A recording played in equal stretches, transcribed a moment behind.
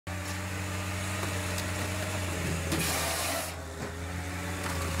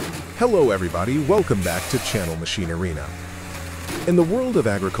Hello everybody, welcome back to Channel Machine Arena. In the world of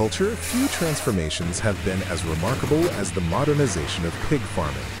agriculture, few transformations have been as remarkable as the modernization of pig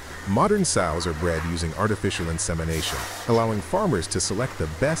farming. Modern sows are bred using artificial insemination, allowing farmers to select the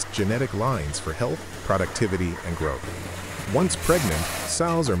best genetic lines for health, productivity, and growth. Once pregnant,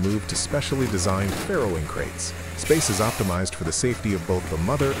 sows are moved to specially designed farrowing crates. Space is optimized for the safety of both the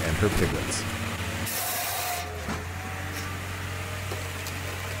mother and her piglets.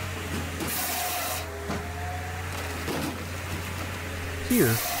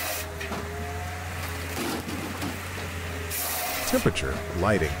 Here, temperature,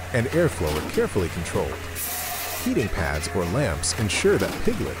 lighting, and airflow are carefully controlled. Heating pads or lamps ensure that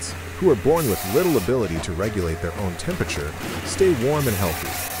piglets, who are born with little ability to regulate their own temperature, stay warm and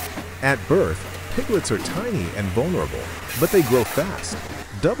healthy. At birth, piglets are tiny and vulnerable, but they grow fast,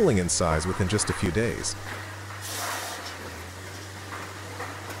 doubling in size within just a few days.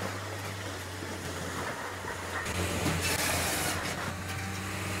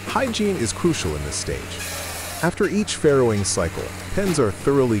 Hygiene is crucial in this stage. After each farrowing cycle, pens are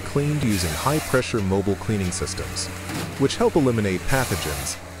thoroughly cleaned using high-pressure mobile cleaning systems, which help eliminate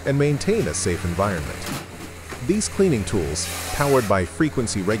pathogens and maintain a safe environment. These cleaning tools, powered by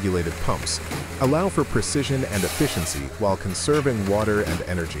frequency-regulated pumps, allow for precision and efficiency while conserving water and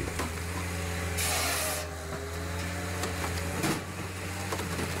energy.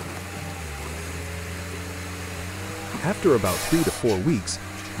 After about 3 to 4 weeks,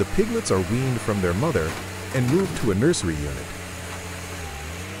 the piglets are weaned from their mother and moved to a nursery unit.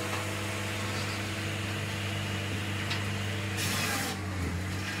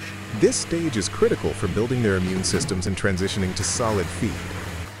 This stage is critical for building their immune systems and transitioning to solid feed.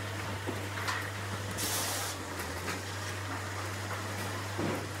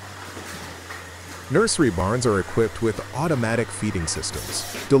 Nursery barns are equipped with automatic feeding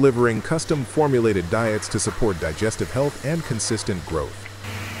systems, delivering custom-formulated diets to support digestive health and consistent growth.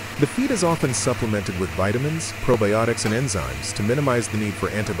 The feed is often supplemented with vitamins, probiotics, and enzymes to minimize the need for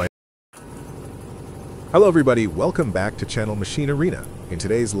antibiotics. Hello everybody, welcome back to Channel Machine Arena. In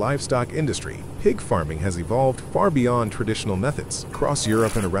today's livestock industry, pig farming has evolved far beyond traditional methods. Across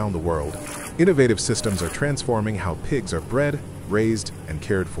Europe and around the world, innovative systems are transforming how pigs are bred, raised, and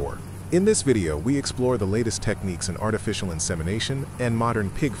cared for. In this video, we explore the latest techniques in artificial insemination and modern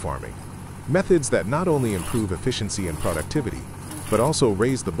pig farming. Methods that not only improve efficiency and productivity, but also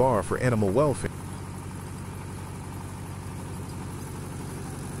raise the bar for animal welfare.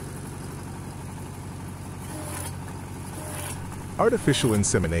 Artificial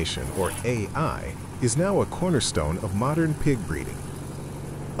insemination, or AI, is now a cornerstone of modern pig breeding.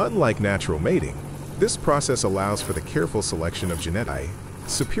 Unlike natural mating, this process allows for the careful selection of genetic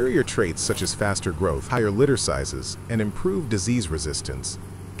superior traits such as faster growth, higher litter sizes, and improved disease resistance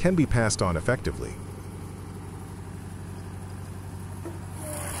can be passed on effectively.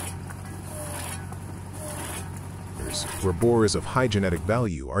 Where boars of high genetic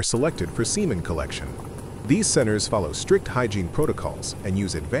value are selected for semen collection. These centers follow strict hygiene protocols and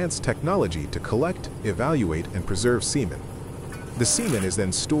use advanced technology to collect, evaluate, and preserve semen. The semen is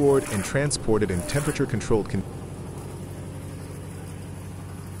then stored and transported in temperature-controlled conditions.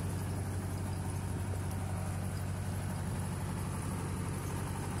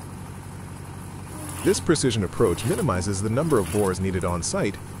 This precision approach minimizes the number of boars needed on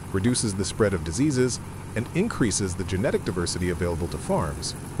site, reduces the spread of diseases, and increases the genetic diversity available to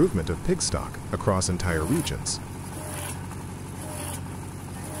farms, improvement of pig stock across entire regions.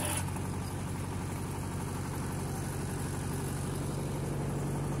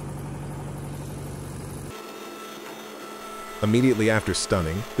 Immediately after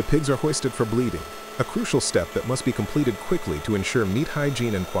stunning, the pigs are hoisted for bleeding, a crucial step that must be completed quickly to ensure meat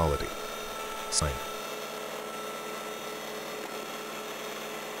hygiene and quality. Sign.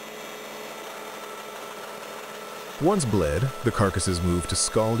 Once bled, the carcass is moved to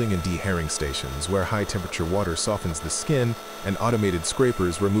scalding and deherring stations where high-temperature water softens the skin and automated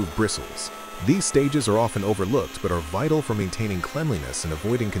scrapers remove bristles. These stages are often overlooked but are vital for maintaining cleanliness and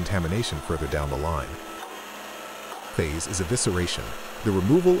avoiding contamination further down the line. Phase is evisceration, the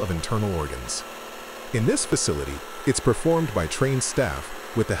removal of internal organs. In this facility, it's performed by trained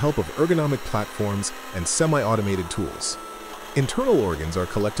staff with the help of ergonomic platforms and semi-automated tools. Internal organs are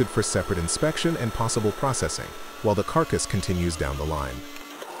collected for separate inspection and possible processing, while the carcass continues down the line.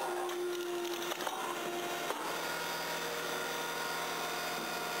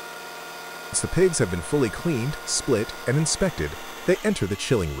 Once the pigs have been fully cleaned, split, and inspected, they enter the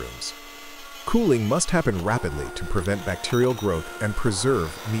chilling rooms. Cooling must happen rapidly to prevent bacterial growth and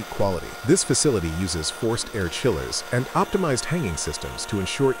preserve meat quality. This facility uses forced air chillers and optimized hanging systems to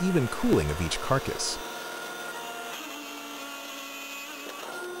ensure even cooling of each carcass.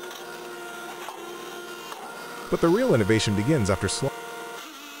 But the real innovation begins after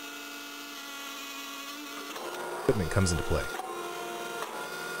equipment comes into play.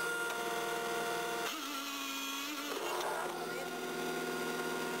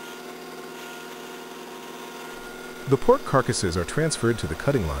 The pork carcasses are transferred to the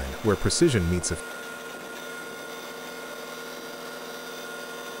cutting line, where precision meets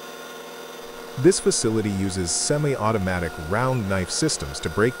This facility uses semi-automatic round knife systems to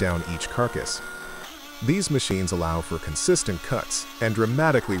break down each carcass. These machines allow for consistent cuts and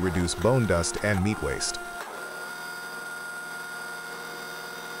dramatically reduce bone dust and meat waste.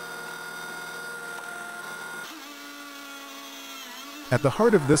 At the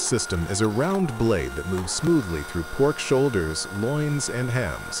heart of this system is a round blade that moves smoothly through pork shoulders, loins, and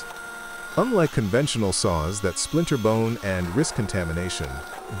hams. Unlike conventional saws that splinter bone and risk contamination,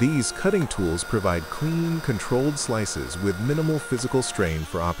 these cutting tools provide clean, controlled slices with minimal physical strain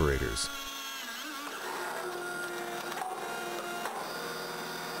for operators.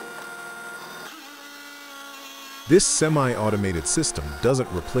 This semi-automated system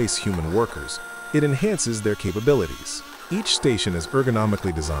doesn't replace human workers, it enhances their capabilities. Each station is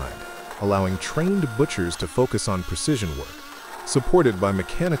ergonomically designed, allowing trained butchers to focus on precision work, supported by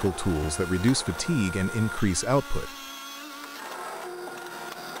mechanical tools that reduce fatigue and increase output.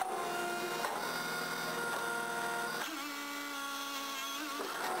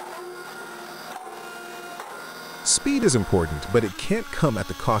 Speed is important, but it can't come at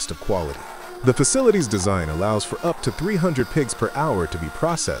the cost of quality. The facility's design allows for up to 300 pigs per hour to be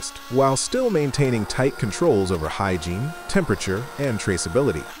processed, while still maintaining tight controls over hygiene, temperature, and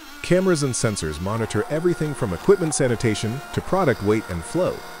traceability. Cameras and sensors monitor everything from equipment sanitation to product weight and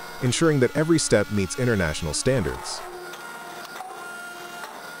flow, ensuring that every step meets international standards.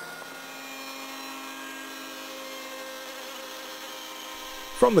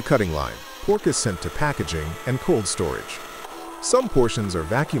 From the cutting line, pork is sent to packaging and cold storage. Some portions are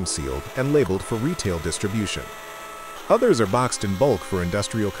vacuum sealed and labeled for retail distribution. Others are boxed in bulk for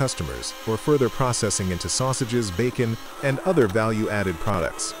industrial customers or further processing into sausages, bacon, and other value-added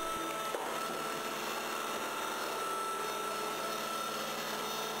products.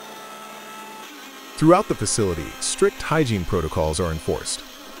 Throughout the facility, strict hygiene protocols are enforced.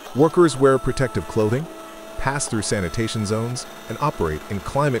 Workers wear protective clothing, pass through sanitation zones, and operate in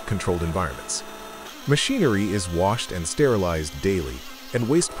climate-controlled environments. Machinery is washed and sterilized daily, and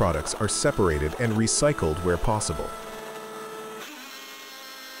waste products are separated and recycled where possible.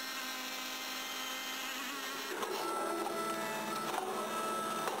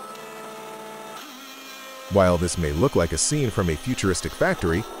 While this may look like a scene from a futuristic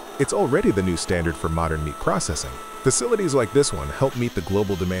factory, it's already the new standard for modern meat processing. Facilities like this one help meet the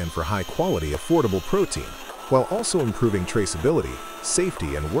global demand for high-quality, affordable protein, while also improving traceability,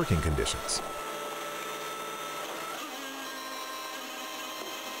 safety, and working conditions.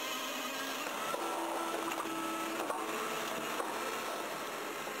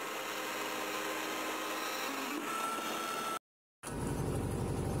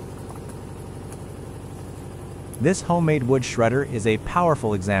 This homemade wood shredder is a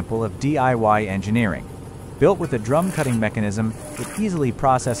powerful example of DIY engineering. Built with a drum cutting mechanism, it easily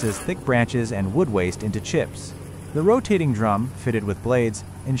processes thick branches and wood waste into chips. The rotating drum, fitted with blades,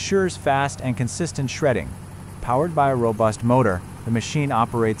 ensures fast and consistent shredding. Powered by a robust motor, the machine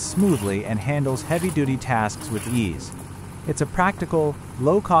operates smoothly and handles heavy-duty tasks with ease. It's a practical,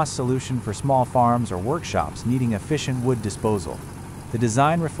 low-cost solution for small farms or workshops needing efficient wood disposal. The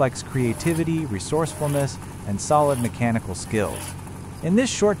design reflects creativity, resourcefulness, and solid mechanical skills. In this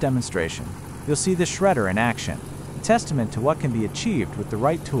short demonstration, you'll see the shredder in action, a testament to what can be achieved with the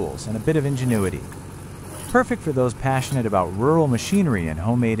right tools and a bit of ingenuity. Perfect for those passionate about rural machinery and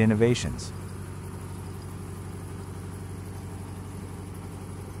homemade innovations.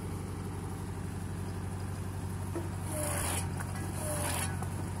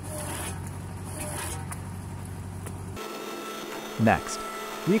 Next,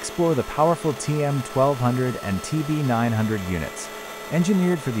 we explore the powerful TM1200 and TB900 units,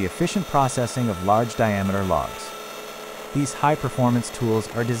 engineered for the efficient processing of large-diameter logs. These high-performance tools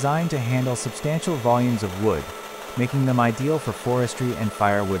are designed to handle substantial volumes of wood, making them ideal for forestry and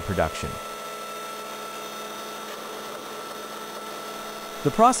firewood production.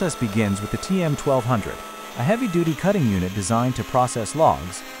 The process begins with the TM1200, a heavy-duty cutting unit designed to process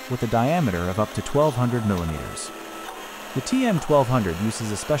logs with a diameter of up to 1,200 millimeters. The TM1200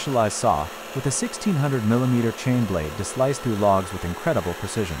 uses a specialized saw with a 1600mm chain blade to slice through logs with incredible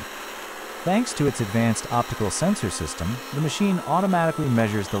precision. Thanks to its advanced optical sensor system, the machine automatically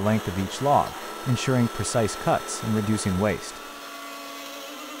measures the length of each log, ensuring precise cuts and reducing waste.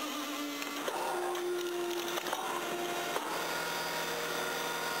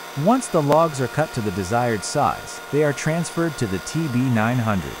 Once the logs are cut to the desired size, they are transferred to the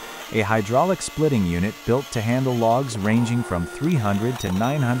TB900, a hydraulic splitting unit built to handle logs ranging from 300 to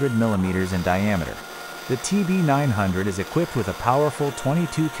 900 millimeters in diameter. The TB900 is equipped with a powerful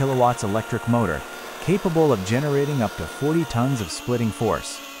 22 kilowatts electric motor, capable of generating up to 40 tons of splitting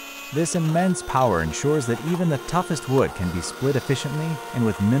force. This immense power ensures that even the toughest wood can be split efficiently and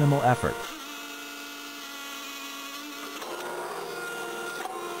with minimal effort.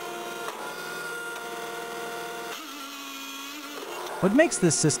 What makes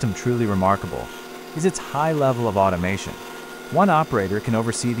this system truly remarkable is its high level of automation. One operator can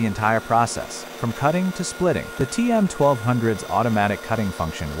oversee the entire process, from cutting to splitting. The TM1200's automatic cutting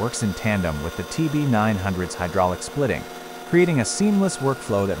function works in tandem with the TB900's hydraulic splitting, creating a seamless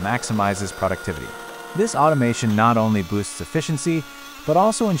workflow that maximizes productivity. This automation not only boosts efficiency, but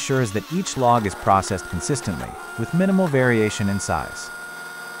also ensures that each log is processed consistently, with minimal variation in size.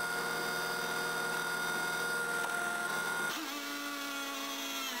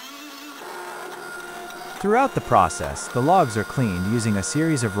 Throughout the process, the logs are cleaned using a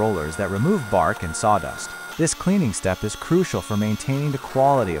series of rollers that remove bark and sawdust. This cleaning step is crucial for maintaining the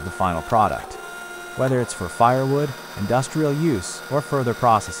quality of the final product, whether it's for firewood, industrial use, or further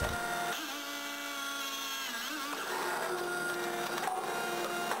processing.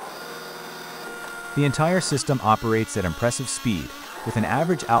 The entire system operates at impressive speed, with an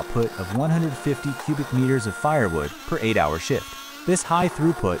average output of 150 cubic meters of firewood per 8-hour shift. This high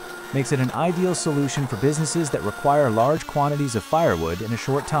throughput makes it an ideal solution for businesses that require large quantities of firewood in a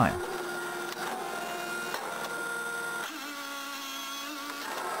short time.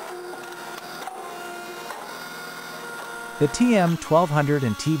 The TM1200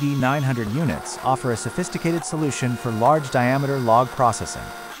 and TB900 units offer a sophisticated solution for large diameter log processing.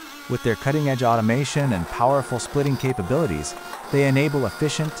 With their cutting-edge automation and powerful splitting capabilities, they enable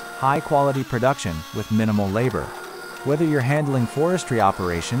efficient, high-quality production with minimal labor. Whether you're handling forestry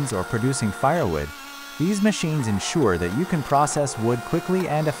operations or producing firewood, these machines ensure that you can process wood quickly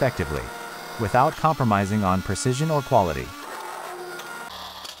and effectively, without compromising on precision or quality.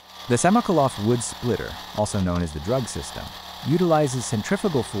 The Samakholoff wood splitter, also known as the drug system, utilizes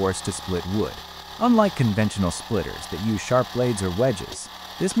centrifugal force to split wood. Unlike conventional splitters that use sharp blades or wedges,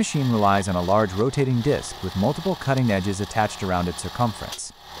 this machine relies on a large rotating disc with multiple cutting edges attached around its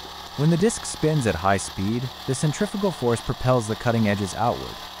circumference. When the disc spins at high speed, the centrifugal force propels the cutting edges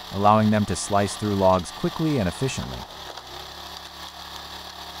outward, allowing them to slice through logs quickly and efficiently.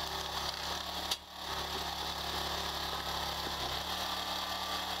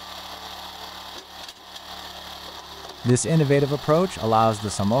 This innovative approach allows the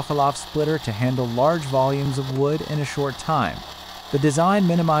Samakholoff splitter to handle large volumes of wood in a short time. The design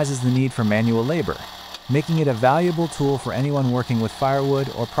minimizes the need for manual labor, making it a valuable tool for anyone working with firewood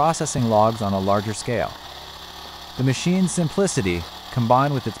or processing logs on a larger scale. The machine's simplicity,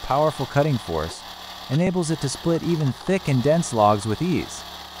 combined with its powerful cutting force, enables it to split even thick and dense logs with ease.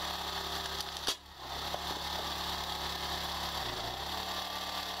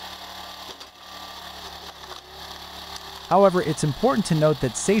 However, it's important to note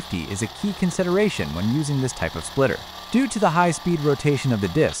that safety is a key consideration when using this type of splitter. Due to the high-speed rotation of the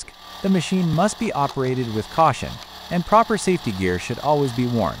disc, the machine must be operated with caution, and proper safety gear should always be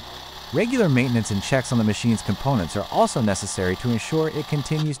worn. Regular maintenance and checks on the machine's components are also necessary to ensure it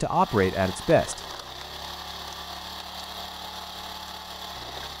continues to operate at its best.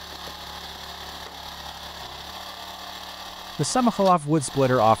 The Samakholoff wood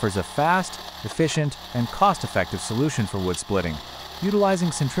splitter offers a fast, efficient, and cost-effective solution for wood splitting,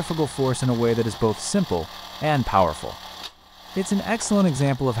 utilizing centrifugal force in a way that is both simple and powerful. It's an excellent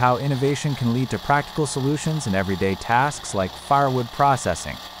example of how innovation can lead to practical solutions in everyday tasks like firewood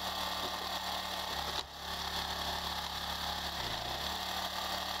processing,